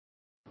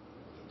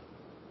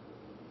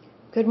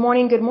Good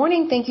morning, good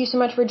morning. Thank you so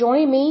much for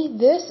joining me.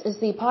 This is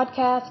the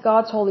podcast,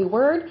 God's Holy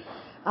Word.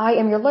 I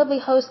am your lovely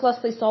host,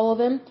 Leslie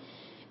Sullivan,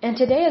 and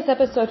today is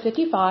episode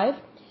 55,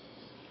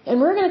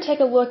 and we're going to take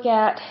a look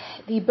at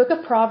the book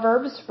of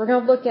Proverbs. We're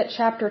going to look at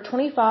chapter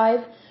 25,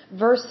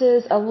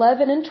 verses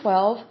 11 and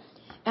 12,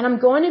 and I'm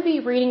going to be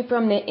reading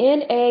from the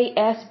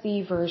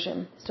NASB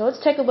version. So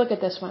let's take a look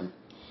at this one.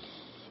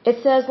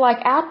 It says, like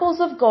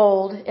apples of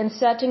gold in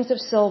settings of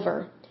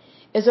silver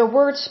is a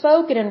word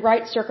spoken in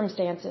right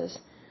circumstances.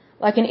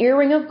 Like an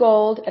earring of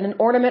gold and an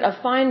ornament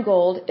of fine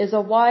gold is a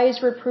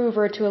wise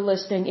reprover to a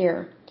listening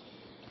ear.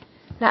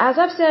 Now, as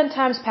I've said in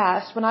times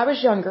past, when I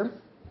was younger,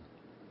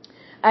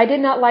 I did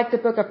not like the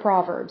book of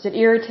Proverbs. It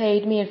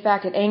irritated me. In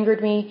fact, it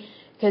angered me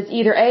because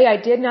either A, I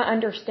did not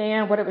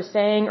understand what it was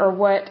saying, or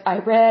what I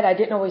read I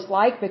didn't always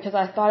like because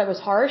I thought it was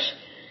harsh.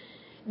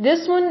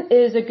 This one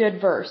is a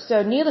good verse.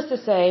 So needless to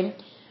say,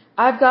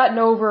 I've gotten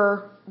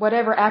over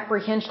whatever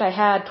apprehension I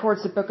had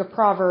towards the book of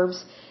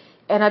Proverbs.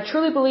 And I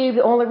truly believe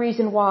the only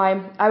reason why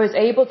I was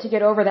able to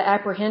get over the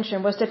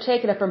apprehension was to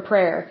take it up in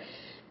prayer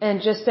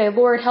and just say,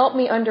 Lord, help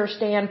me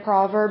understand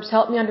Proverbs,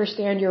 help me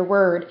understand your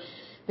word,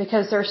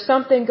 because there's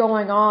something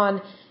going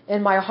on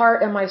in my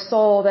heart and my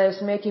soul that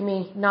is making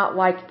me not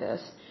like this.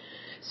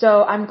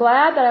 So I'm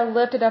glad that I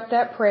lifted up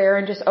that prayer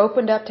and just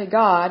opened up to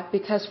God,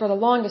 because for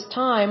the longest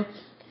time,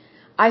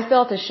 I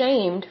felt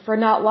ashamed for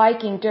not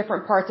liking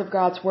different parts of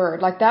God's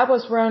word. Like that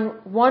was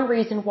one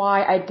reason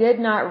why I did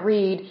not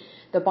read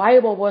the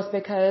Bible, was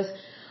because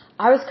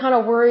I was kind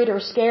of worried or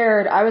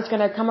scared I was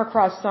going to come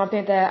across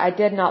something that I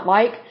did not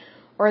like,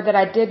 or that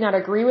I did not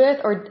agree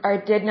with, or I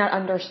did not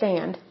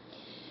understand.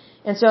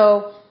 And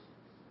so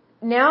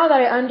now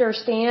that I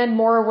understand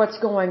more of what's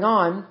going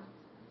on,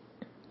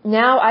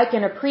 now I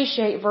can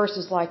appreciate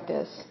verses like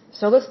this.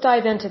 So let's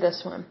dive into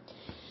this one.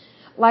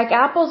 Like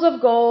apples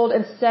of gold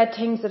and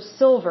settings of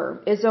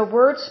silver is a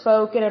word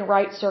spoken in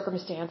right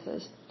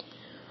circumstances.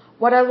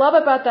 What I love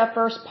about that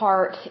first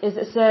part is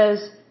it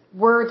says,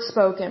 word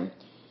spoken.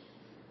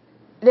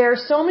 There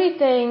are so many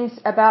things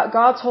about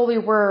God's holy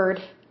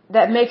word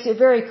that makes it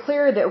very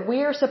clear that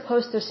we are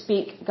supposed to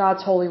speak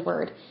God's holy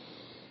word.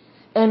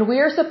 And we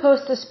are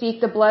supposed to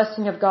speak the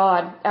blessing of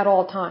God at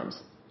all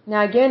times.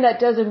 Now again, that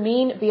doesn't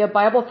mean be a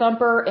Bible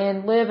thumper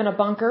and live in a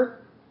bunker.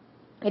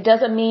 It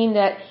doesn't mean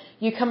that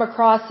you come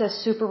across as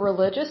super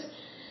religious.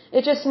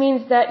 It just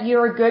means that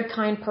you're a good,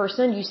 kind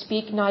person. You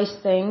speak nice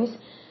things.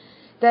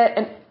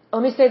 And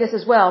let me say this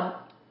as well.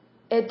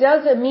 It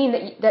doesn't mean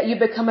that you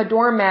become a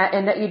doormat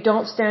and that you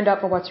don't stand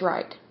up for what's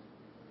right.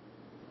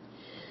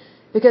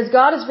 Because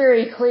God is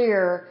very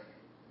clear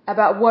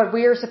about what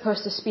we are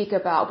supposed to speak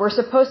about. We're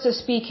supposed to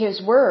speak His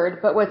word,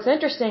 but what's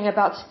interesting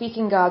about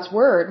speaking God's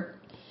word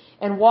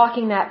and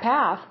walking that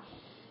path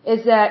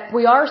is that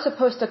we are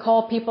supposed to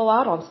call people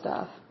out on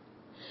stuff.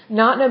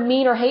 Not in a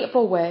mean or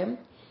hateful way,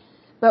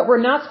 but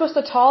we're not supposed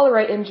to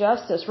tolerate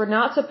injustice. We're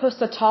not supposed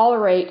to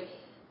tolerate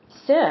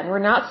sin.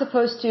 We're not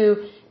supposed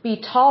to be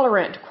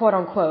tolerant, quote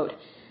unquote.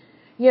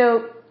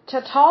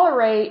 To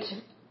tolerate,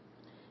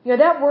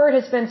 that word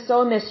has been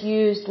so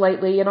misused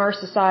lately in our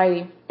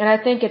society. And I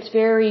think it's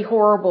very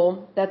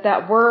horrible that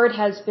that word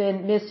has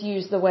been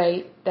misused the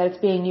way that it's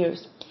being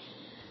used.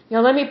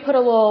 Let me put a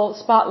little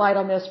spotlight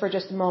on this for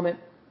just a moment.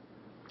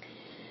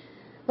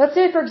 Let's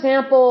say, for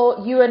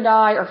example, you and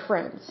I are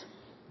friends.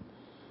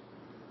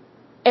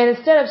 And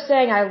instead of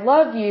saying I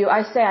love you,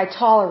 I say I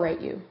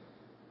tolerate you.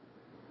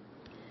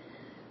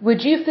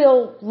 Would you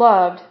feel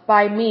loved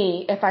by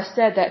me if I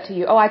said that to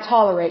you? Oh, I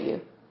tolerate you.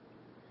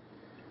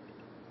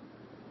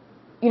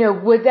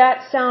 Would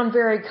that sound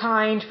very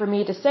kind for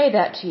me to say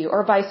that to you?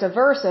 Or vice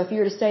versa, if you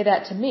were to say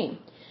that to me?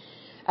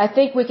 I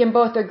think we can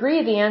both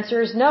agree the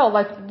answer is no.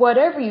 Like,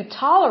 whatever you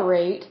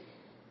tolerate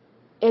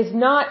is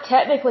not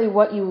technically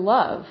what you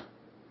love.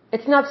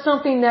 It's not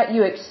something that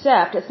you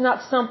accept. It's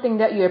not something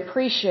that you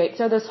appreciate.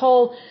 So this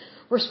whole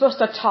we're supposed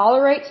to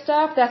tolerate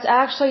stuff, that's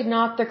actually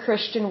not the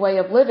Christian way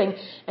of living,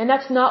 and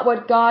that's not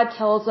what God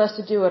tells us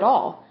to do at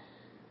all.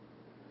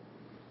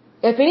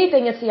 If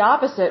anything, it's the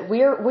opposite.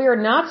 We are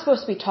not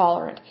supposed to be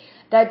tolerant.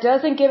 That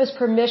doesn't give us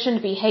permission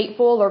to be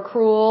hateful or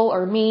cruel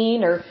or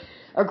mean or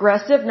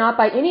aggressive, not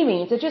by any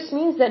means. It just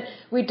means that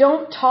we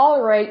don't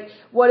tolerate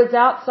what is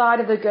outside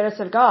of the goodness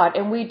of God,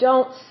 and we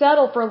don't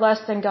settle for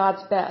less than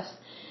God's best.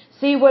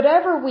 See,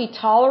 whatever we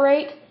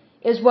tolerate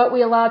is what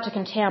we allow to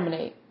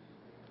contaminate.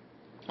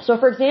 So,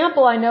 for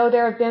example, I know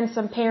there have been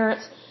some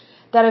parents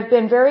that have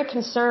been very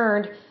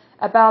concerned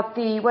about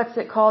the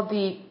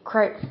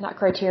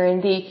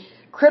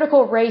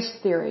critical race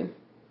theory.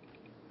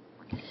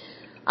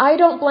 I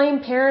don't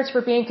blame parents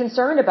for being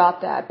concerned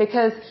about that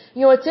because,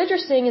 what's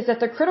interesting is that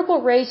the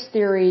critical race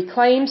theory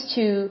claims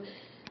to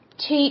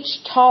teach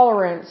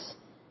tolerance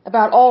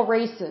about all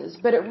races,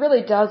 but it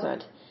really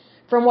doesn't.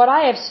 From what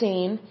I have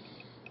seen,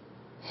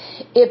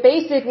 it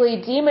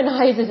basically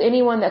demonizes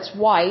anyone that's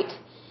white,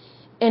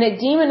 and it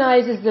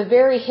demonizes the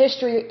very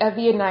history of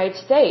the United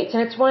States,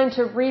 and it's wanting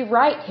to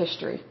rewrite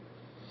history.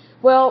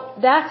 Well,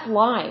 that's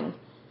lying.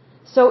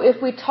 So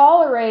if we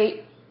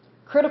tolerate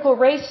critical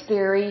race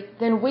theory,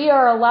 then we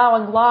are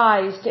allowing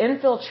lies to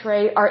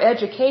infiltrate our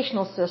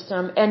educational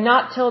system and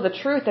not tell the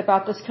truth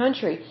about this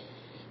country.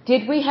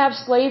 Did we have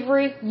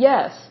slavery?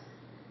 Yes.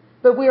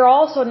 But we are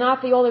also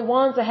not the only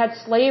ones that had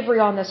slavery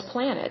on this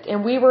planet. And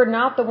we were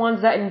not the ones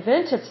that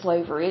invented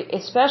slavery,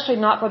 especially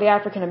not for the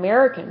African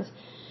Americans.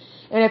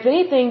 And if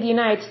anything, the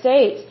United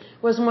States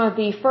was one of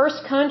the first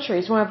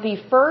countries, one of the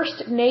first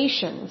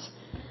nations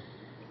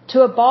to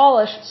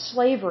abolish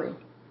slavery,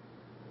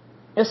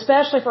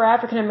 especially for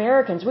African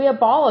Americans. We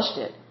abolished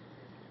it.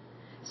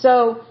 So,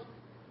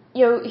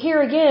 here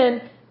again,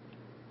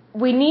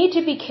 we need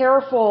to be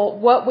careful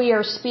what we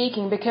are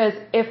speaking, because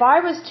if I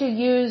was to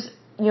use,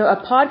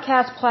 a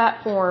podcast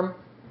platform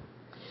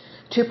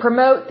to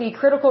promote the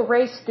critical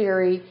race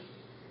theory,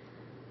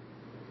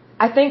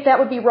 I think that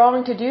would be wrong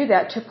to do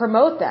that, to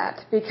promote that,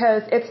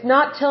 because it's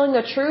not telling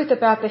the truth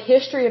about the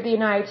history of the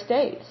United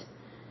States.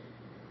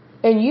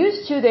 And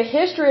used to, the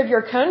history of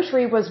your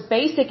country was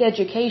basic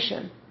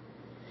education.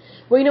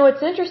 Well,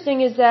 what's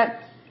interesting is that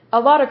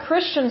a lot of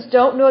Christians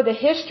don't know the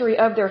history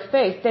of their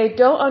faith. They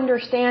don't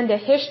understand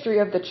the history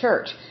of the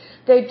church.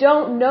 They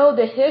don't know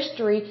the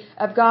history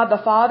of God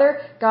the Father,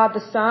 God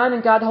the Son,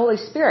 and God the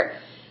Holy Spirit.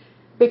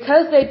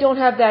 Because they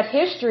don't have that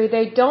history,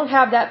 they don't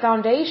have that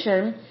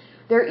foundation,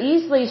 they're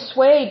easily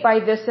swayed by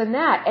this and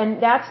that.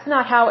 And that's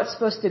not how it's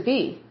supposed to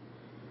be.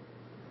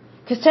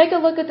 Because take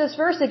a look at this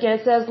verse again.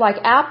 It says, like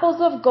apples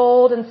of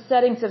gold and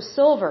settings of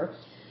silver.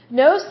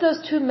 Notice those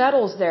two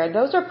metals there.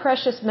 Those are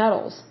precious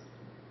metals.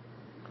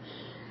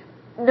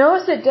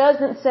 Notice it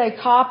doesn't say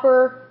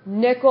copper,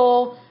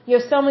 nickel,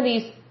 some of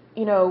these,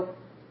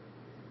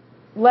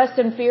 less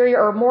inferior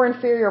or more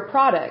inferior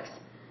products.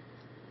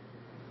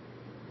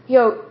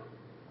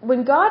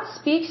 When God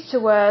speaks to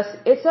us,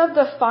 it's of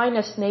the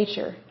finest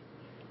nature.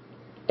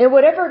 And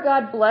whatever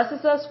God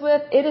blesses us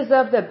with, it is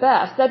of the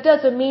best. That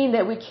doesn't mean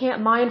that we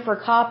can't mine for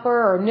copper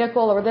or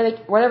nickel or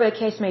whatever the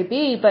case may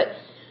be, but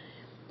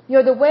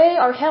the way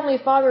our Heavenly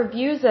Father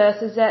views us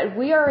is that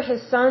we are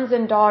His sons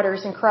and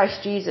daughters in Christ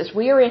Jesus.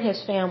 We are in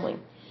His family.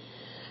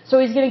 So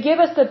He's going to give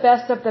us the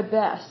best of the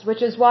best,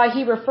 which is why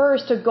He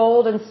refers to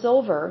gold and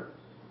silver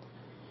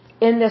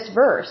in this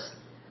verse.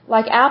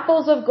 Like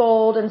apples of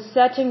gold and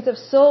settings of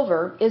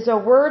silver is a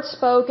word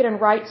spoken in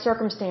right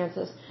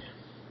circumstances.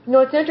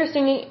 What's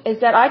interesting is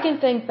that I can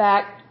think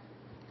back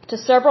to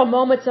several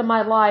moments in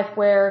my life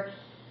where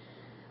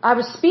I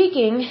was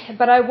speaking,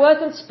 but I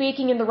wasn't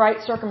speaking in the right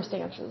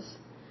circumstances.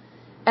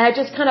 And I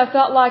just kind of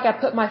felt like I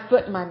put my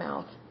foot in my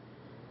mouth.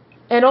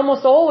 And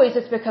almost always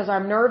it's because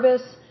I'm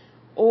nervous,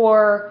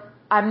 or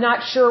I'm not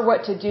sure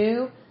what to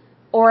do,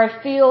 or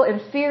I feel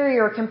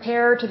inferior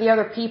compared to the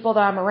other people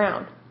that I'm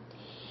around.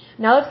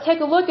 Now let's take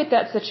a look at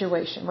that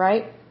situation,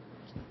 right?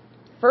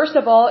 First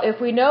of all, if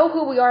we know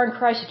who we are in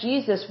Christ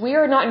Jesus, we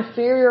are not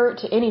inferior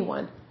to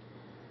anyone.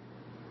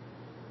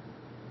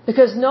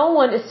 Because no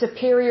one is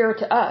superior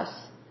to us.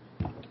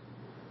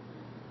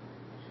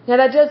 Now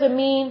that doesn't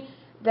mean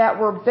that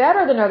we're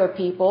better than other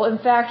people. In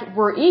fact,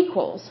 we're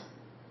equals.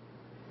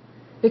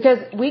 Because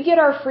we get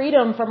our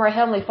freedom from our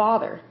Heavenly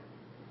Father.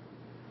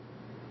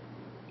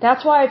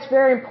 That's why it's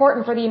very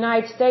important for the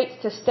United States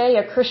to stay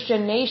a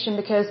Christian nation,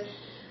 because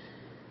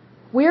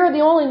we are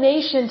the only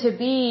nation to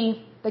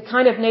be the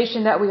kind of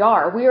nation that we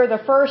are. We are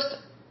the first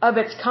of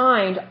its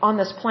kind on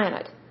this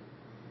planet.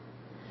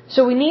 So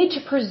we need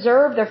to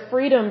preserve the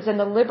freedoms and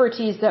the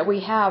liberties that we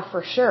have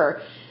for sure.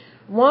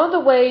 One of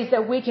the ways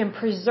that we can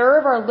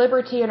preserve our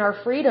liberty and our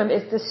freedom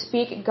is to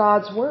speak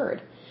God's word.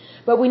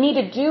 But we need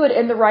to do it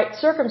in the right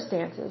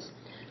circumstances.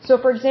 So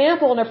for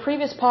example, in a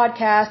previous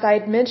podcast, I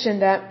had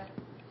mentioned that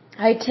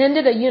I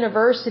attended a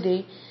university,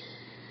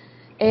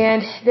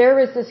 and there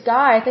was this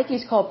guy, I think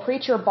he's called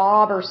Preacher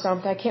Bob or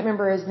something, I can't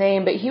remember his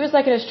name, but he was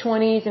like in his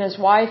 20s, and his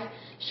wife,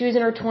 she was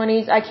in her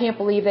 20s. I can't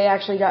believe they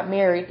actually got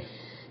married,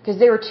 because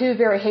they were two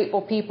very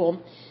hateful people.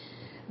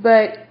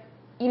 But,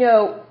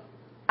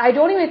 I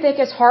don't even think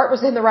his heart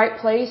was in the right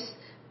place,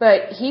 but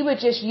he would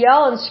just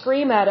yell and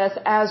scream at us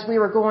as we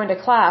were going to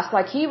class.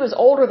 Like, he was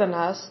older than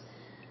us,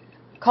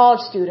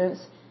 college students,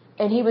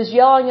 and he was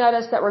yelling at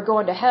us that we're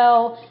going to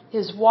hell.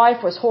 His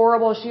wife was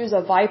horrible. She was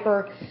a viper.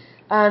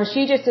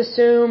 She just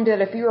assumed that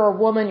if you're a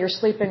woman, you're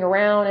sleeping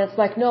around. And it's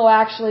like, no,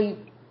 actually,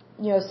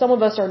 some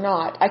of us are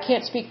not. I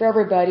can't speak for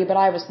everybody, but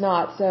I was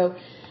not. So,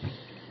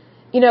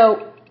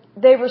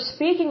 they were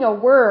speaking a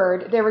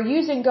word, they were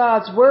using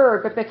God's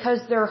word, but because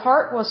their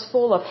heart was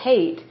full of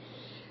hate,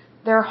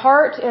 their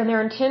heart and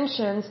their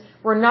intentions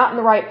were not in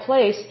the right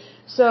place.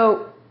 So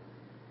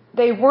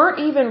they weren't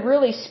even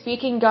really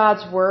speaking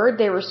God's word,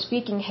 they were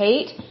speaking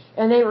hate,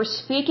 and they were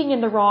speaking in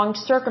the wrong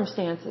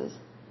circumstances.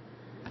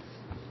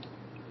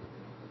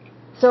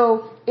 So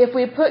if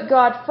we put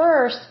God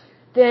first,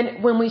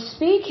 then when we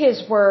speak His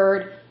word,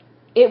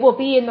 it will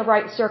be in the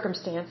right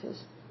circumstances.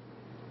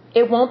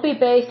 It won't be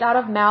based out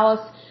of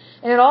malice,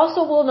 and it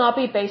also will not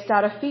be based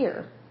out of fear.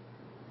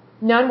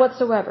 None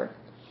whatsoever.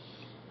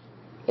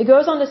 It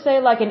goes on to say,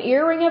 like an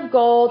earring of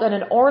gold and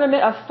an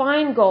ornament of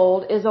fine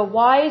gold is a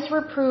wise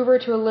reprover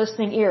to a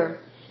listening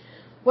ear.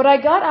 what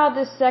I got out of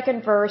this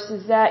second verse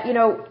is that,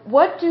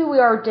 what do we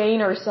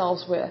ordain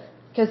ourselves with?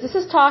 Because this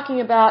is talking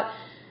about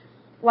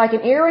like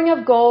an earring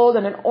of gold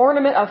and an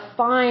ornament of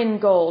fine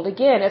gold.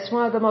 Again, it's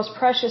one of the most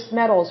precious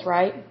metals,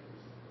 right?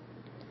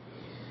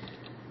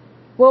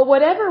 Well,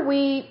 whatever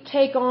we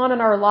take on in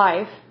our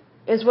life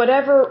is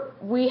whatever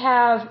we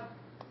have.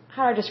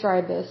 How do I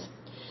describe this?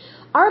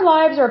 Our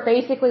lives are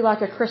basically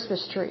like a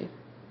Christmas tree.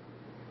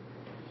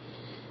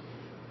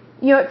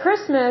 At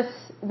Christmas,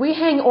 we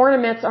hang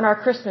ornaments on our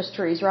Christmas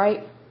trees,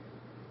 right?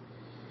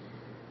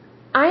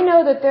 I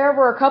know that there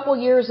were a couple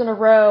years in a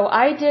row,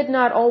 I did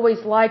not always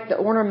like the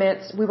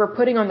ornaments we were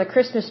putting on the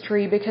Christmas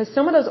tree because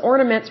some of those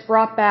ornaments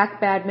brought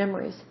back bad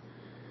memories.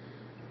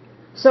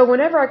 So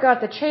whenever I got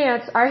the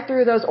chance, I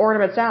threw those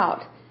ornaments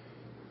out.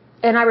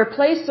 And I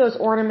replaced those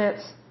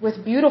ornaments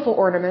with beautiful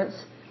ornaments,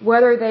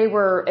 whether they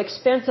were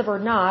expensive or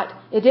not.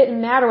 It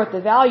didn't matter what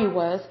the value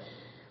was,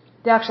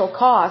 the actual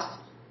cost.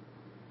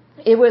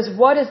 It was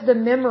what is the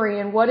memory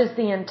and what is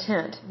the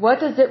intent? What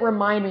does it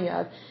remind me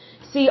of?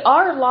 See,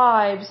 our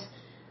lives,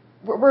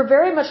 we're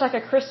very much like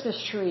a Christmas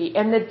tree,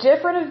 and the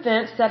different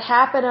events that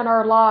happen in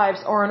our lives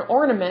are an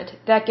ornament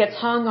that gets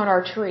hung on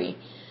our tree.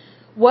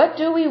 What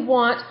do we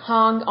want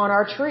hung on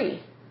our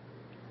tree?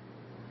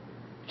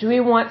 Do we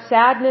want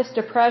sadness,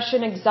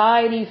 depression,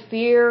 anxiety,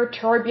 fear,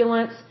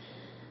 turbulence,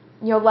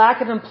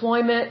 lack of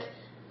employment,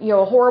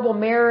 a horrible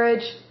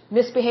marriage,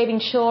 misbehaving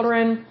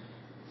children,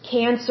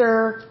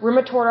 cancer,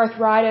 rheumatoid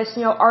arthritis?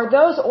 Are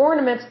those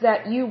ornaments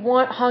that you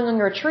want hung on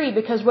your tree?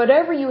 Because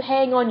whatever you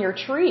hang on your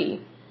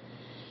tree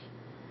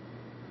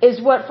is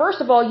what,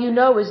 first of all,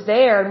 is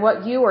there and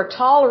what you are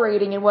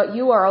tolerating and what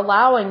you are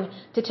allowing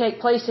to take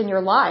place in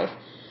your life.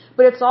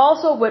 But it's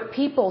also what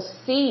people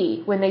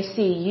see when they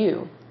see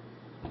you.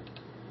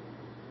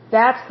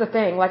 That's the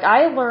thing. Like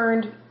I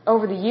learned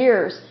over the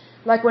years,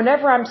 like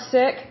whenever I'm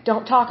sick,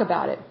 don't talk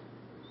about it.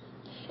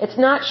 It's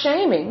not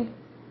shaming.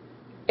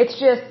 It's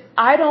just,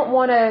 I don't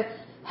want to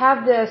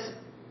have this,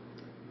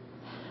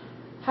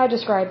 how do I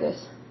describe this?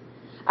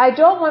 I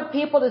don't want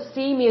people to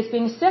see me as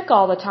being sick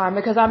all the time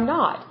because I'm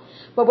not.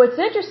 But what's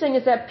interesting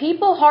is that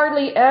people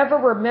hardly ever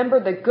remember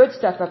the good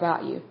stuff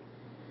about you.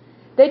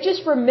 They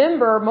just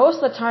remember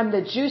most of the time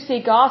the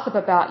juicy gossip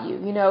about you.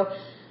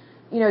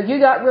 You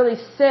got really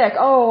sick.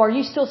 Oh, are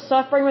you still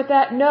suffering with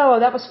that? No,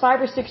 that was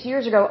 5 or 6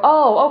 years ago.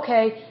 Oh,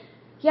 okay.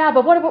 Yeah,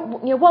 but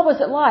what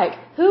was it like?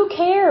 Who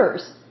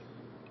cares?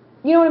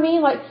 You know what I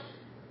mean? Like,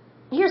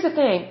 here's the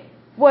thing.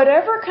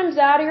 Whatever comes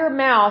out of your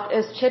mouth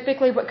is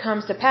typically what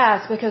comes to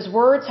pass because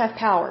words have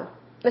power,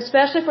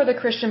 especially for the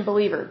Christian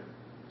believer.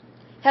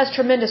 It has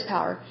tremendous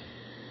power.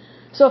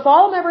 So if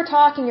all I'm ever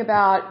talking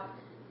about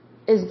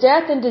is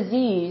death and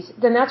disease,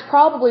 then that's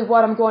probably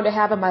what I'm going to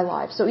have in my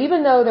life. So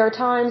even though there are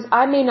times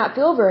I may not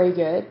feel very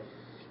good,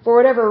 for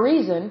whatever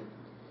reason,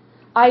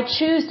 I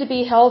choose to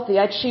be healthy.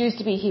 I choose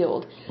to be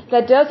healed.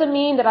 That doesn't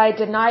mean that I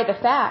deny the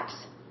facts.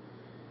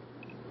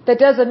 That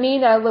doesn't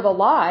mean that I live a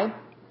lie.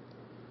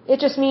 It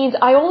just means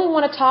I only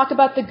want to talk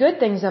about the good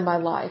things in my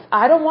life.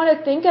 I don't want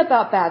to think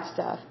about bad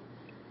stuff.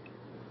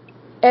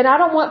 And I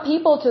don't want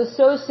people to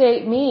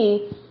associate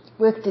me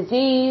with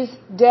disease,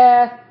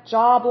 death,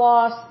 job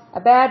loss, a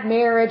bad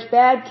marriage,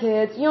 bad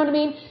kids, you know what I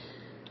mean?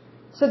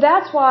 So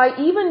that's why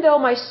even though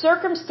my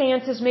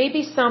circumstances may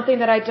be something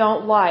that I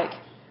don't like,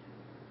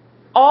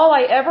 all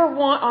I ever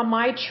want on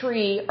my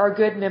tree are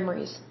good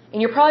memories.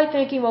 And you're probably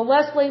thinking, well,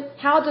 Leslie,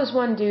 how does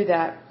one do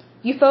that?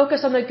 You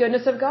focus on the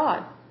goodness of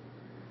God.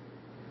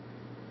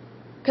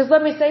 Because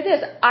let me say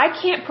this, I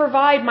can't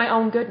provide my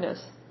own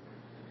goodness.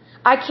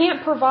 I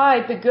can't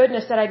provide the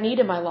goodness that I need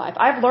in my life.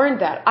 I've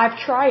learned that. I've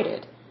tried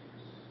it.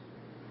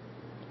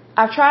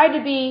 I've tried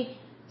to be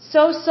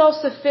so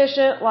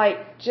self-sufficient, like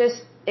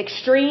just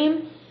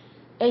extreme.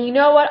 And you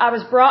know what? I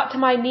was brought to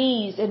my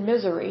knees in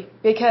misery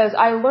because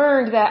I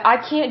learned that I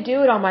can't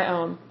do it on my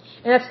own.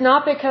 And it's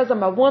not because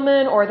I'm a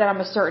woman or that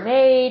I'm a certain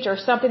age or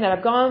something that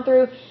I've gone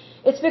through.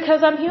 It's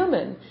because I'm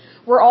human.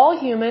 We're all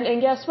human, and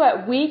guess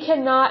what? We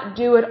cannot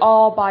do it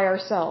all by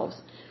ourselves.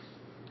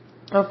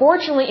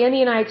 Unfortunately, in the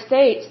United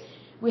States,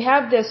 we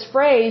have this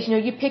phrase,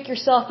 you pick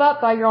yourself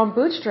up by your own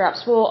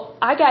bootstraps. Well,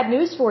 I got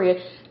news for you.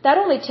 That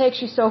only takes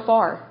you so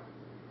far.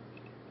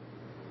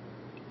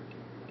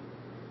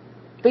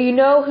 But you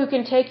know who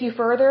can take you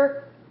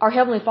further? Our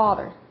Heavenly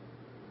Father.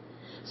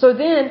 So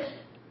then,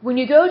 when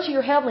you go to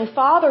your Heavenly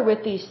Father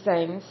with these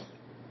things,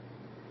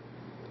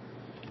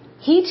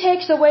 He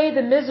takes away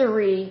the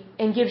misery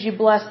and gives you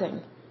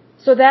blessing.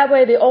 So that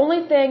way, the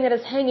only thing that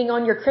is hanging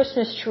on your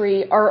Christmas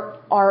tree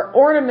are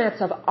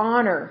ornaments of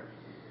honor,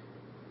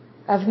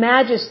 of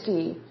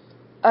majesty,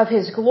 of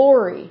His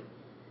glory,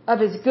 of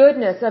His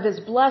goodness, of His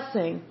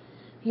blessing,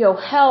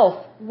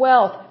 health,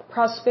 wealth,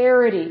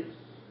 prosperity,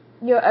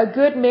 a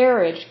good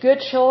marriage, good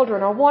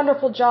children, a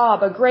wonderful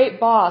job, a great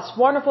boss,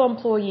 wonderful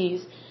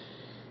employees,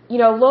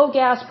 low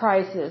gas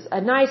prices,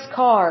 a nice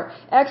car,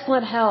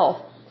 excellent health,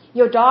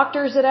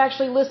 doctors that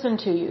actually listen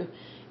to you,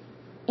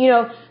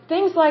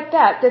 things like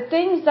that. The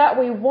things that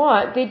we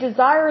want, the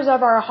desires of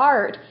our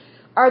heart,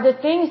 are the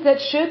things that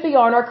should be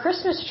on our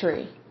Christmas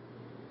tree.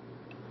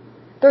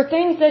 They're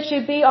things that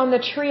should be on the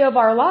tree of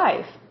our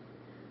life.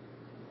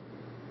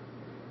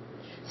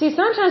 See,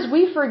 sometimes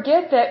we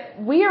forget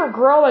that we are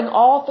growing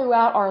all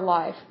throughout our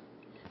life,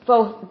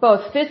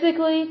 both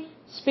physically,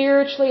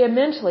 spiritually, and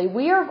mentally.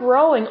 We are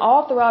growing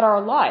all throughout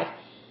our life.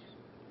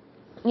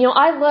 You know,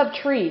 I love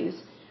trees.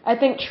 I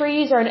think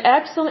trees are an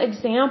excellent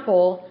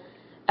example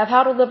of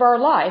how to live our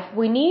life.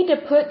 We need to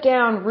put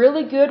down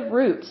really good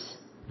roots,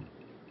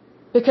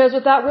 because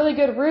without really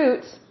good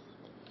roots,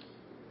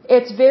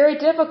 it's very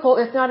difficult,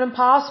 if not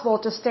impossible,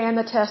 to stand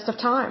the test of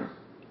time.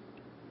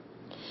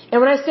 And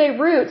when I say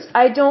roots,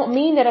 I don't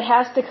mean that it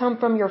has to come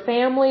from your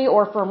family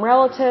or from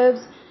relatives.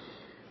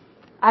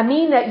 I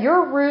mean that your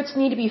roots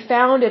need to be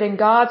founded in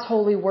God's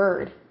holy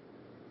word.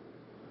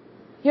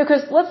 You know,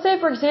 because let's say,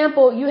 for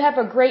example, you have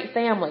a great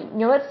family. You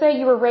know, let's say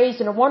you were raised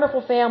in a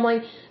wonderful family,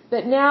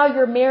 but now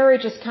your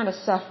marriage is kind of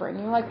suffering.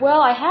 You're like,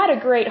 well, I had a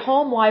great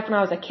home life when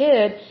I was a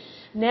kid.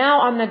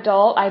 Now I'm an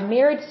adult. I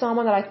married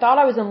someone that I thought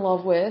I was in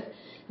love with.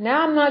 Now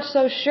I'm not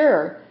so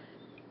sure.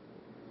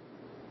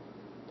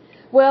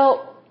 Well,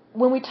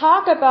 when we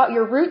talk about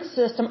your root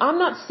system, I'm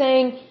not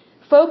saying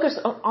focus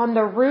on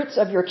the roots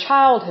of your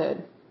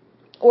childhood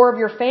or of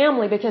your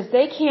family, because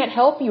they can't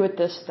help you with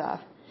this stuff.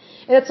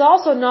 And it's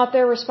also not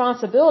their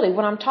responsibility.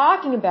 What I'm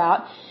talking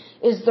about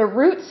is the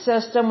root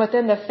system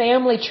within the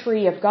family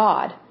tree of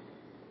God.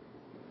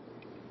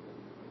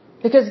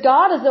 Because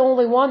God is the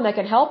only one that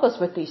can help us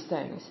with these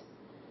things.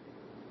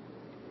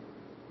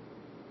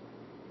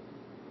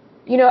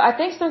 You know, I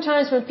think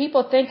sometimes when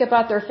people think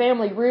about their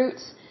family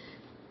roots,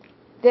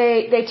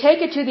 they take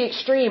it to the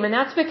extreme, and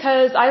that's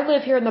because I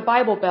live here in the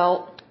Bible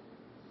Belt,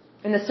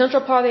 in the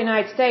central part of the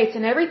United States,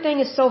 and everything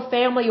is so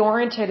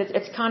family-oriented,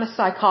 it's kind of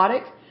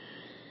psychotic.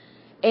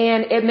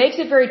 And it makes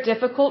it very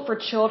difficult for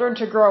children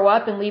to grow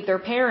up and leave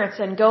their parents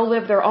and go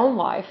live their own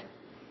life.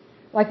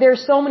 Like,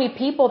 there's so many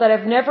people that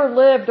have never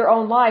lived their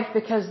own life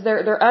because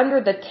they're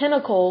under the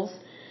tentacles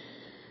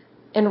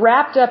and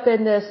wrapped up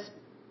in this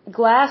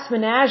glass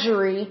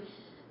menagerie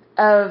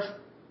of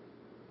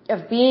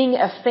being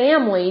a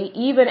family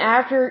even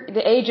after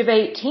the age of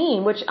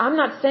 18, which I'm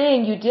not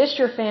saying you diss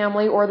your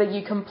family or that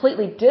you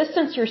completely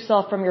distance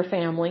yourself from your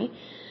family.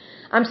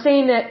 I'm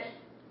saying that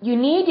you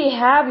need to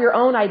have your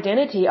own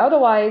identity.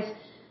 Otherwise,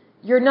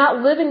 you're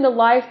not living the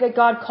life that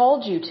God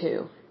called you to.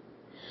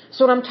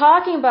 So when I'm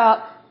talking about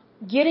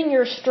getting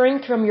your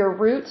strength from your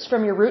roots,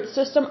 from your root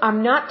system,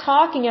 I'm not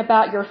talking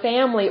about your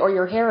family or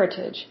your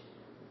heritage.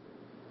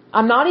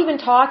 I'm not even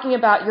talking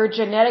about your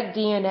genetic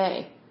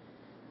DNA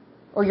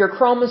or your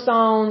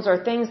chromosomes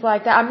or things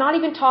like that. I'm not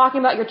even talking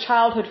about your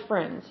childhood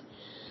friends.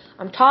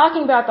 I'm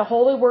talking about the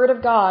Holy Word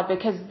of God,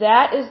 because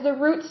that is the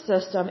root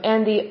system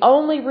and the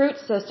only root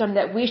system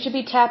that we should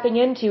be tapping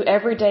into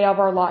every day of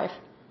our life.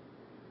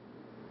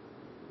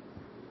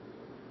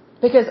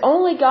 Because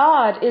only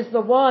God is the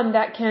one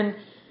that can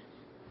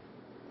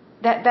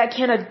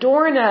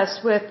adorn us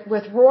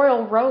with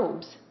royal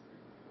robes.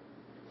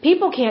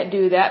 People can't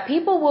do that.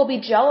 People will be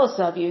jealous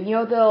of you. You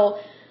know,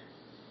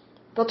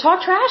 they'll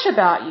talk trash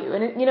about you.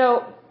 And, you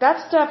know,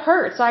 that stuff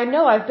hurts. I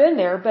know, I've been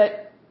there, but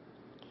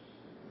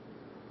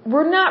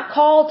we're not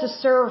called to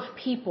serve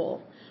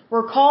people.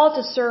 We're called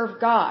to serve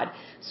God.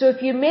 So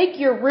if you make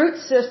your root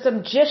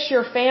system just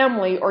your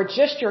family or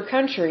just your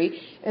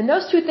country, and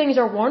those two things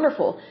are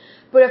wonderful,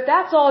 but if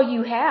that's all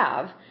you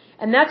have,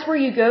 and that's where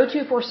you go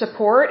to for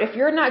support, if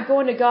you're not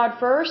going to God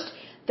first,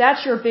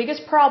 that's your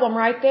biggest problem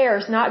right there,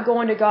 is not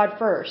going to God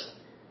first.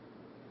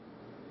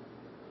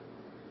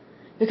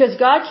 Because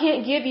God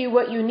can't give you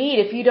what you need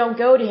if you don't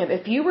go to Him.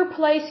 If you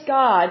replace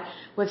God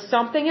with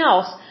something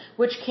else,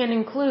 which can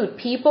include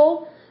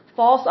people,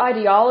 false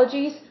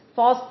ideologies,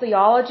 false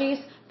theologies,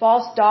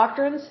 false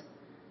doctrines,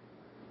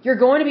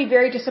 you're going to be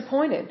very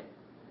disappointed.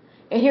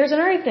 And here's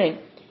another thing.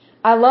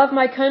 I love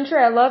my country,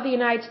 I love the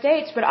United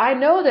States, but I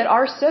know that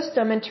our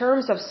system in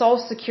terms of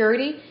Social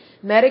Security,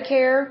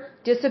 Medicare,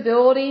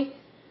 disability,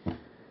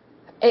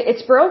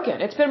 it's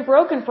broken. It's been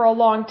broken for a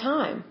long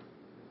time.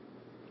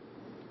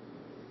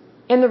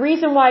 And the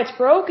reason why it's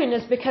broken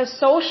is because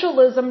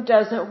socialism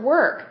doesn't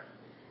work.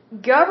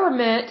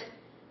 Government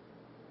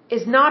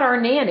is not our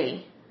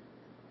nanny.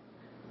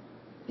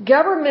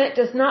 Government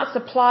does not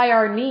supply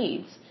our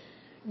needs.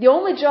 The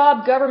only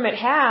job government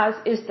has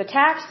is to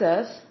tax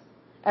us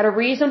at a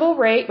reasonable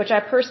rate, which I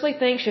personally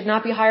think should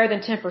not be higher than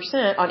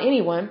 10% on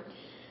anyone.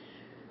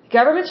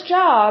 Government's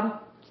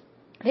job,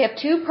 they have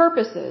two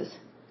purposes.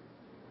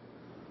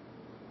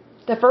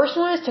 The first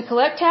one is to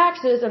collect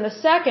taxes, and the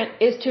second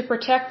is to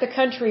protect the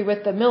country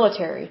with the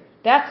military.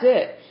 That's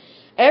it.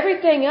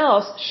 Everything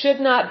else should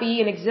not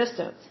be in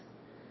existence.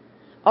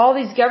 All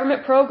these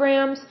government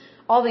programs,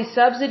 all these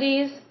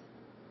subsidies,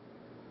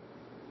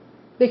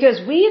 because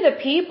we the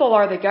people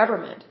are the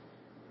government.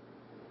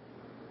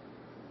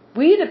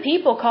 We the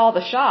people call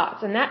the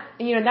shots, and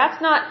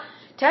that's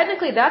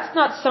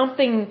not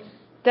something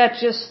that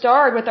just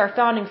started with our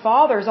founding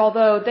fathers,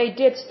 although they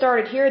did start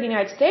it here in the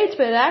United States,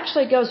 but it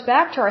actually goes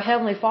back to our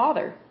Heavenly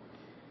Father.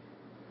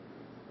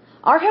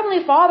 Our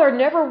Heavenly Father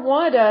never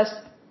wanted us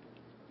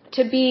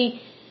to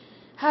be,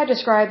 how do I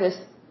describe this?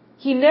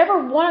 He never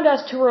wanted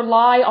us to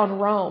rely on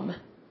Rome.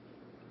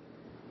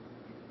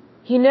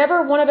 He never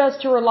wanted us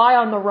to rely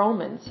on the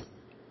Romans.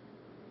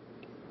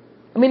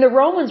 I mean, the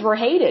Romans were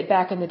hated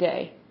back in the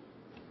day.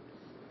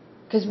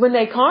 Because when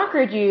they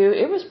conquered you,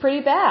 it was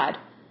pretty bad.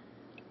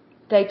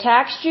 They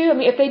taxed you. I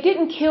mean, if they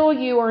didn't kill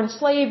you or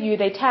enslave you,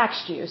 they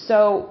taxed you. So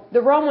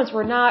the Romans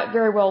were not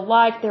very well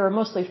liked. They were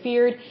mostly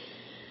feared.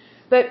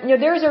 But,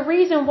 there's a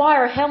reason why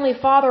our Heavenly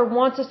Father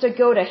wants us to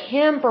go to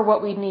Him for what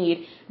we need,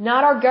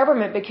 not our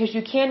government, because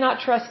you cannot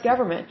trust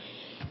government.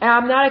 And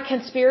I'm not a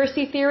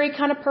conspiracy theory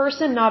kind of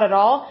person, not at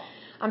all.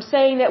 I'm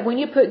saying that when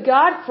you put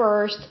God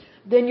first,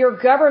 then your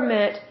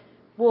government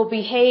will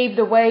behave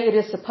the way it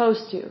is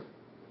supposed to.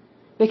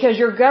 Because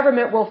your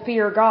government will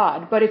fear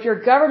God. But if your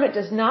government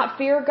does not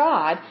fear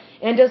God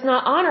and does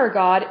not honor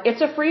God,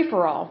 it's a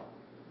free-for-all.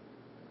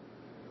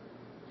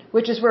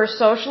 Which is where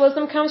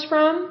socialism comes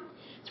from.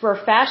 It's where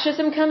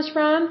fascism comes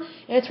from,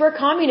 and it's where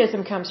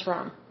communism comes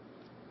from.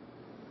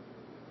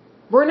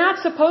 We're not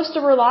supposed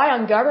to rely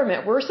on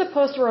government. We're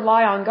supposed to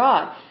rely on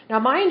God. Now,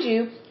 mind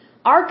you,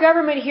 our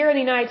government here in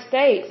the United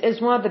States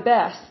is one of the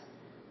best.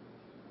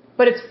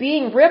 But it's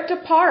being ripped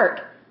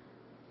apart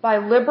by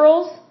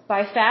liberals,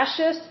 by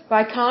fascists,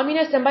 by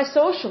communists, and by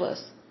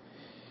socialists.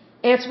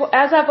 And it's,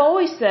 as I've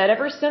always said,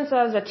 ever since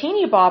I was a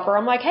teeny bopper,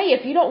 I'm like, hey,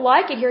 if you don't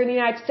like it here in the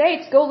United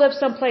States, go live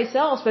someplace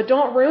else, but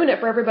don't ruin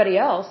it for everybody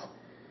else.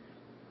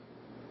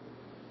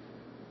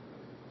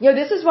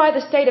 This is why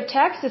the state of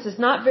Texas is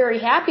not very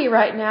happy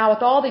right now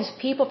with all these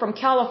people from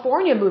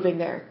California moving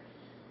there.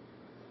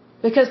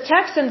 Because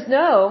Texans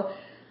know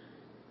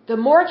the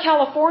more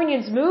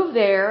Californians move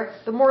there,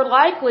 the more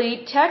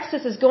likely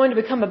Texas is going to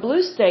become a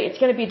blue state. It's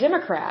going to be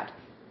Democrat.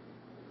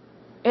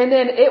 And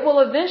then it will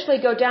eventually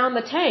go down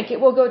the tank.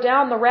 It will go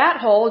down the rat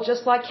hole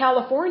just like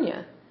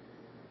California.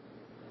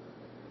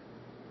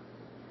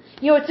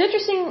 What's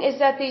interesting is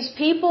that these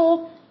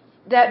people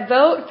that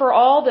vote for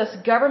all this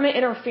government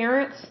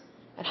interference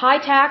and high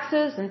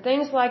taxes and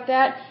things like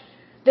that,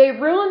 they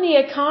ruin the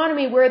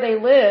economy where they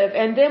live,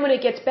 and then when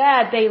it gets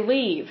bad, they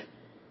leave.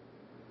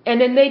 And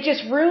then they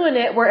just ruin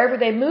it wherever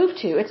they move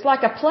to. It's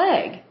like a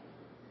plague.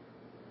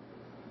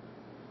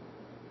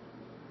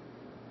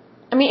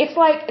 I mean,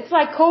 it's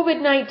like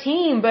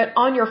COVID-19, but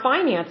on your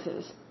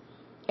finances,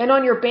 and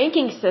on your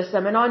banking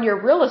system, and on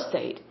your real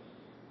estate.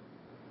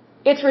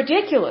 It's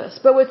ridiculous.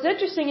 But what's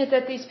interesting is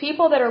that these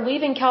people that are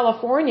leaving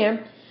California,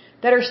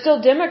 that are still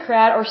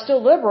Democrat or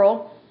still liberal,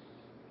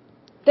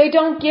 they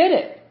don't get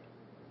it.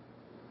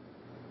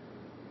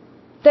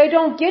 They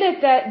don't get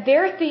it that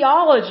their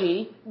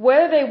theology,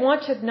 whether they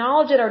want to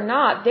acknowledge it or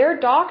not, their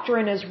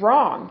doctrine is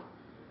wrong.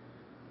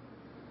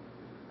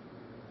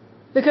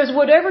 Because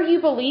whatever you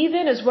believe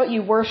in is what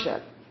you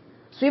worship.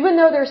 So even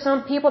though there's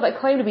some people that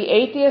claim to be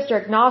atheist or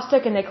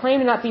agnostic and they claim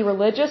to not be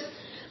religious,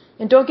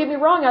 and don't get me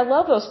wrong, I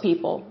love those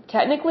people.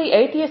 Technically,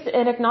 atheists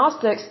and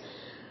agnostics,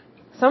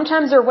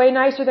 sometimes they're way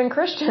nicer than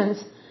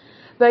Christians.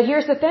 But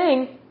here's the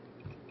thing.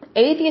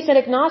 Atheists and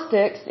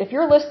agnostics, if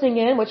you're listening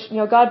in, which,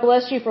 God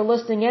bless you for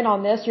listening in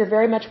on this, you're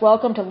very much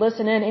welcome to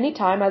listen in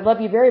anytime. I love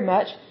you very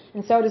much,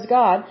 and so does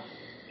God,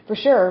 for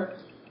sure.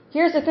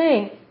 Here's the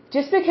thing.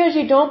 Just because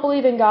you don't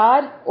believe in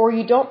God or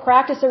you don't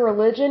practice a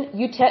religion,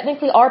 you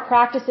technically are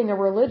practicing a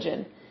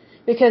religion.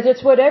 Because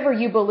it's whatever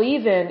you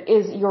believe in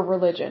is your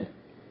religion.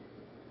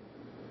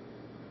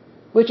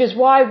 Which is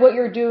why what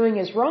you're doing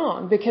is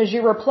wrong, because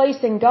you're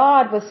replacing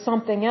God with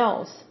something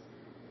else.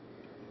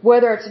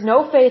 Whether it's no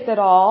faith at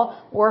all,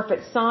 or if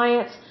it's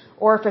science,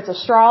 or if it's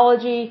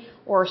astrology,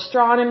 or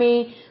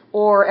astronomy,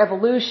 or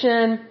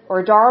evolution,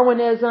 or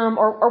Darwinism,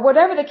 or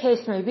whatever the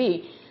case may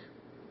be.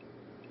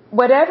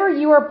 Whatever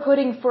you are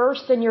putting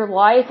first in your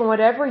life and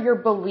whatever your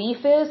belief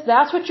is,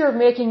 that's what you're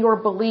making your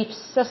belief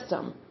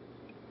system.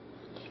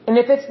 And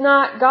if it's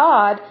not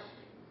God,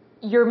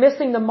 you're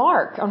missing the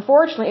mark,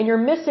 unfortunately, and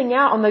you're missing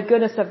out on the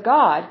goodness of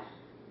God.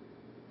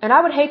 And I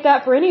would hate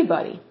that for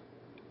anybody.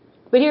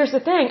 But here's the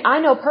thing, I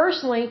know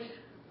personally,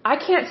 I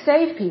can't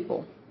save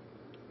people.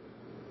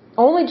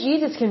 Only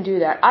Jesus can do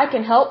that. I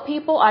can help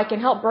people, I can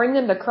help bring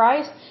them to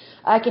Christ,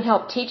 I can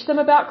help teach them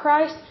about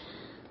Christ.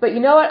 But you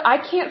know what, I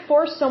can't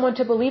force someone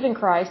to believe in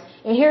Christ.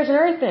 And here's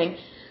another thing,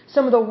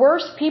 some of the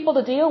worst people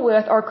to deal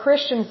with are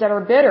Christians that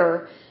are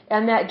bitter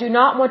and that do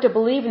not want to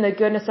believe in the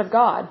goodness of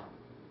God.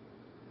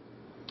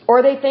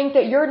 Or they think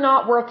that you're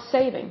not worth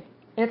saving.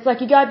 And it's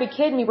like, you gotta be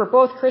kidding me, we're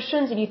both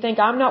Christians and you think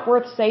I'm not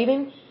worth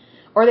saving?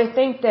 Or they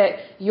think that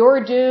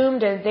you're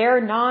doomed and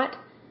they're not.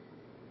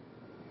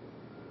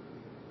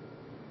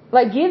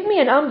 Like, give me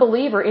an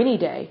unbeliever any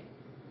day.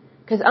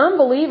 Because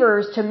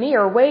unbelievers, to me,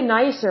 are way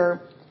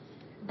nicer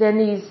than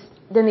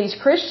these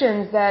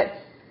Christians that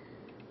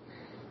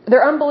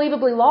they're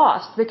unbelievably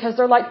lost. Because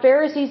they're like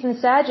Pharisees and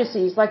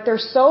Sadducees. Like,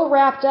 they're so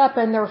wrapped up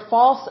in their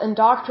false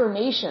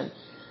indoctrination.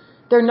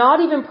 They're not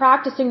even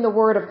practicing the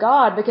Word of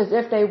God. Because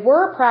if they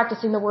were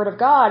practicing the Word of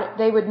God,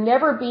 they would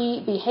never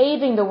be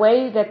behaving the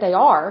way that they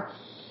are.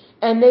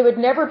 And they would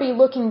never be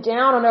looking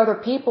down on other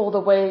people the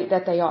way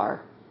that they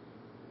are.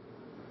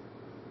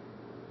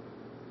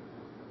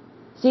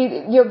 See,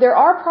 there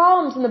are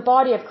problems in the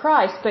body of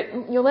Christ, but,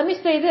 let me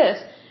say this.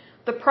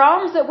 The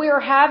problems that we are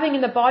having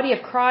in the body of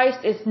Christ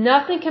is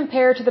nothing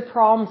compared to the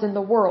problems in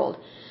the world.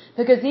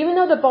 Because even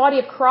though the body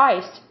of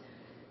Christ,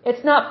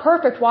 it's not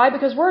perfect. Why?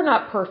 Because we're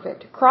not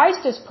perfect.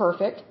 Christ is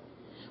perfect,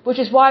 which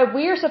is why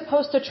we are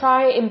supposed to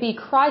try and be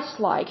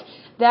Christ-like.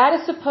 That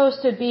is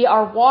supposed to be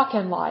our walk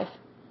in life.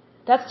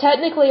 That's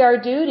technically our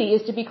duty,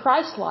 is to be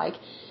Christ-like.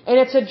 And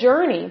it's a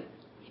journey.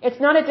 It's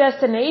not a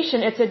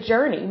destination, it's a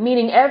journey.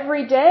 Meaning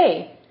every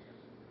day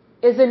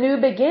is a new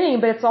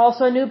beginning, but it's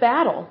also a new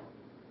battle.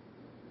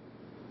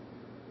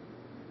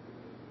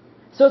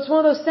 So it's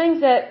one of those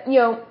things that,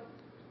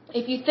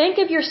 if you think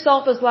of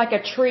yourself as like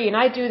a tree, and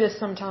I do this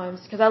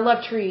sometimes because I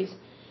love trees.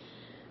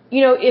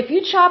 If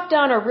you chop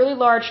down a really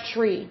large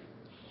tree,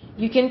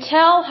 you can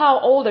tell how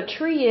old a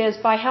tree is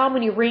by how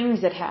many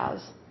rings it has.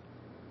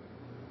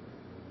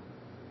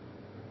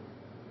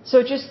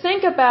 So just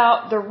think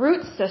about the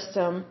root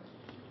system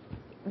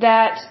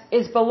that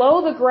is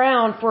below the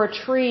ground for a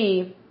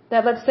tree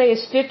that, let's say,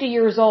 is 50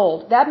 years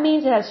old. That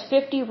means it has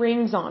 50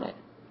 rings on it.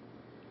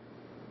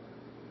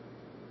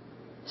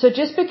 So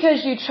just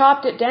because you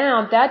chopped it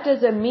down, that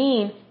doesn't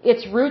mean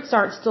its roots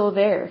aren't still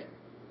there.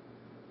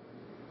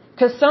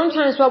 Because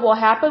sometimes what will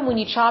happen when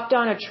you chop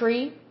down a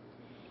tree,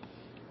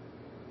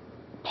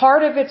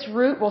 part of its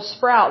root will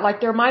sprout.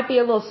 Like there might be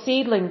a little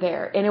seedling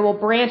there, and it will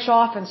branch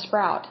off and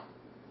sprout.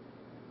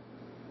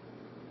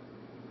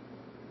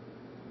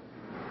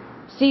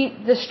 See,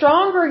 the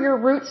stronger your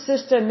root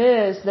system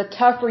is, the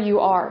tougher you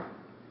are.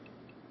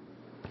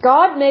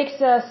 God makes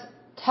us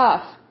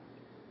tough.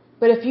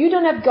 But if you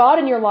don't have God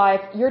in your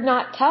life, you're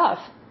not tough.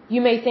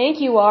 You may think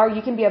you are.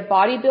 You can be a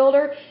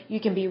bodybuilder. You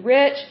can be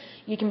rich.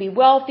 You can be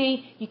wealthy.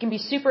 You can be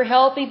super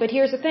healthy. But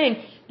here's the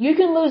thing. You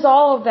can lose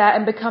all of that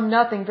and become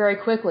nothing very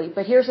quickly.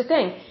 But here's the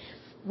thing.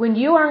 When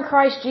you are in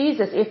Christ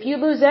Jesus, if you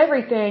lose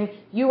everything,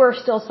 you are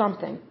still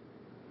something.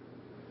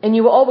 And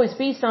you will always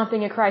be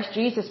something in Christ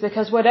Jesus,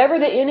 because whatever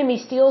the enemy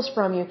steals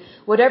from you,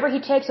 whatever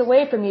he takes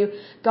away from you,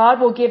 God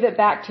will give it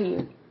back to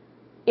you.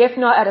 If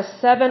not at a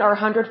 7 or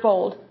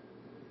 100-fold.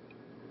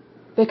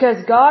 Because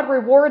God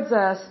rewards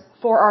us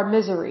for our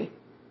misery.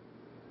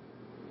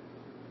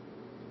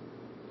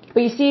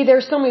 But you see,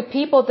 there's so many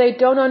people, they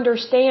don't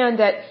understand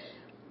that,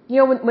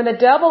 when the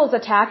devil is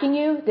attacking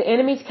you, the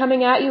enemy's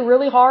coming at you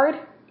really hard,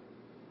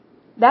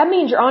 that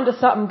means you're onto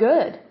something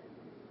good.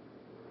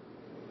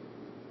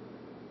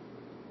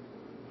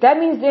 That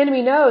means the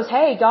enemy knows,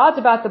 hey, God's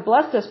about to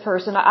bless this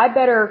person. I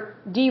better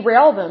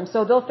derail them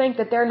so they'll think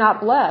that they're not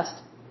blessed.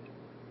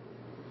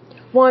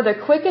 One of the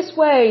quickest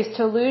ways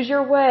to lose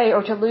your way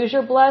or to lose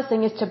your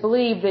blessing is to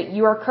believe that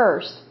you are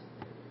cursed.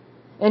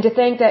 And to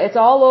think that it's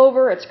all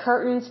over, it's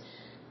curtains,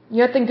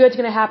 nothing good's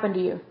going to happen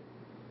to you.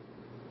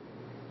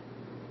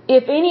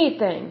 If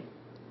anything,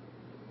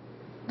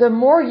 the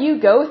more you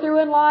go through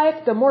in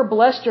life, the more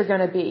blessed you're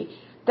going to be.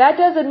 That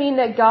doesn't mean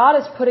that God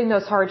is putting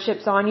those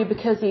hardships on you,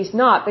 because He's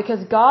not.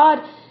 Because God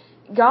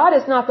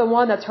is not the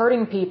one that's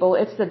hurting people,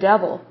 it's the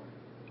devil.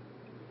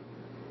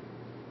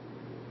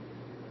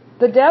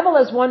 The devil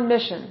has one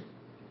mission,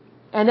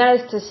 and that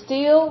is to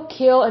steal,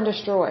 kill, and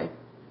destroy.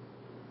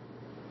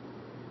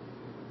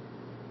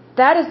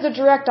 That is the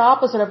direct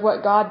opposite of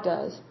what God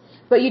does.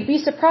 But you'd be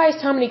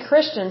surprised how many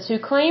Christians who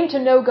claim to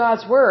know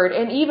God's Word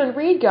and even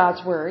read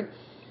God's Word,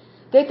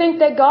 they think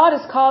that God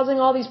is causing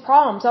all these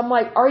problems. I'm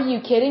like, are you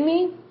kidding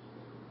me?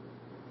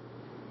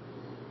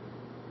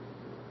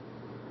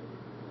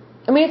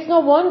 I mean, it's no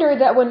wonder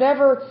that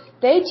whenever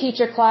they teach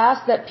a class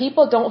that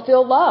people don't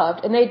feel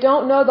loved and they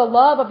don't know the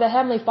love of the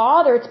Heavenly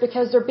Father, it's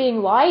because they're being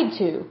lied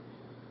to.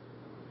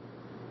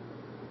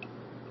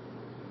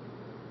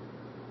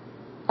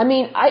 I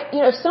mean,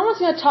 if someone's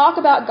going to talk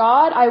about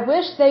God, I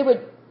wish they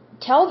would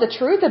tell the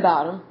truth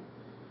about Him.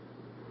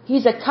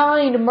 He's a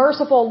kind,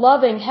 merciful,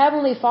 loving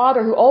Heavenly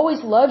Father who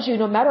always loves you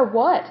no matter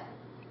what.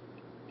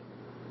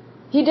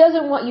 He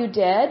doesn't want you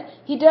dead.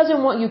 He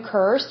doesn't want you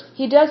cursed.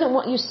 He doesn't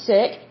want you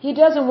sick. He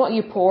doesn't want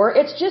you poor.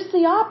 It's just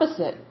the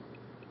opposite.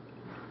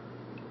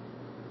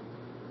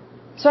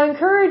 So I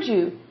encourage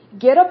you,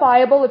 get a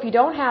Bible if you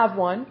don't have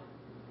one,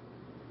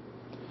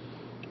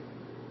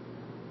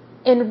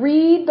 and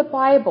read the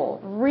Bible.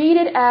 Read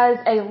it as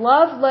a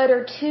love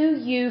letter to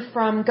you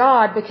from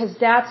God, because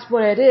that's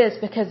what it is,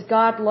 because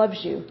God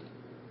loves you.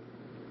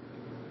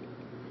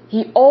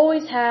 He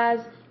always has,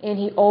 and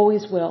He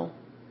always will.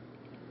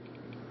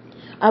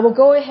 I will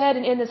go ahead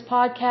and end this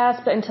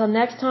podcast, but until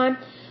next time,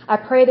 I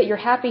pray that you're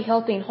happy,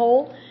 healthy, and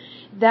whole,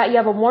 that you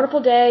have a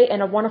wonderful day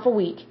and a wonderful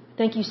week.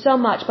 Thank you so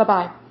much.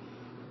 Bye-bye.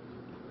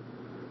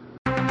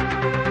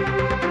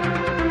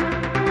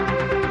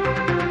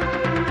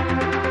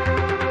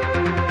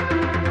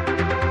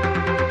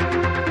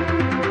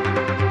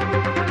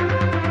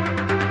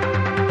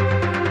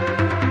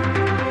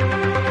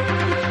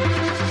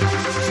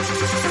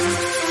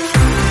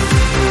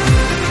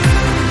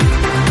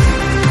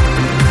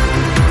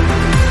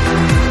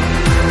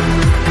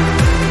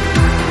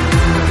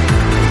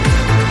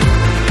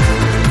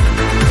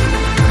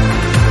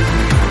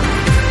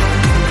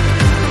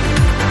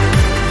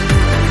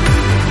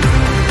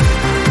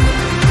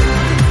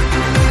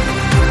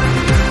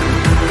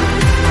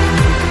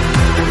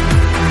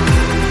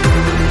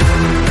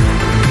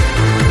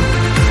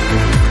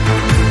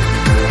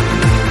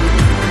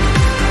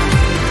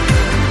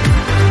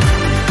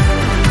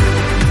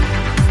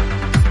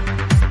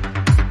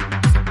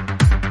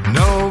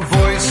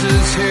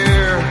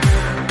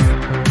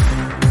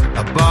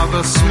 of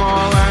a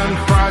small and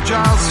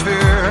fragile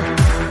sphere.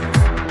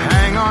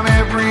 Hang on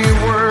every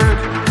word,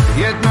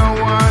 yet no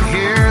one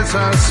hears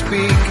us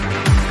speak.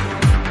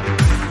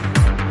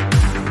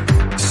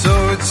 So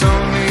it's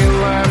only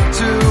left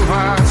to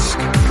ask,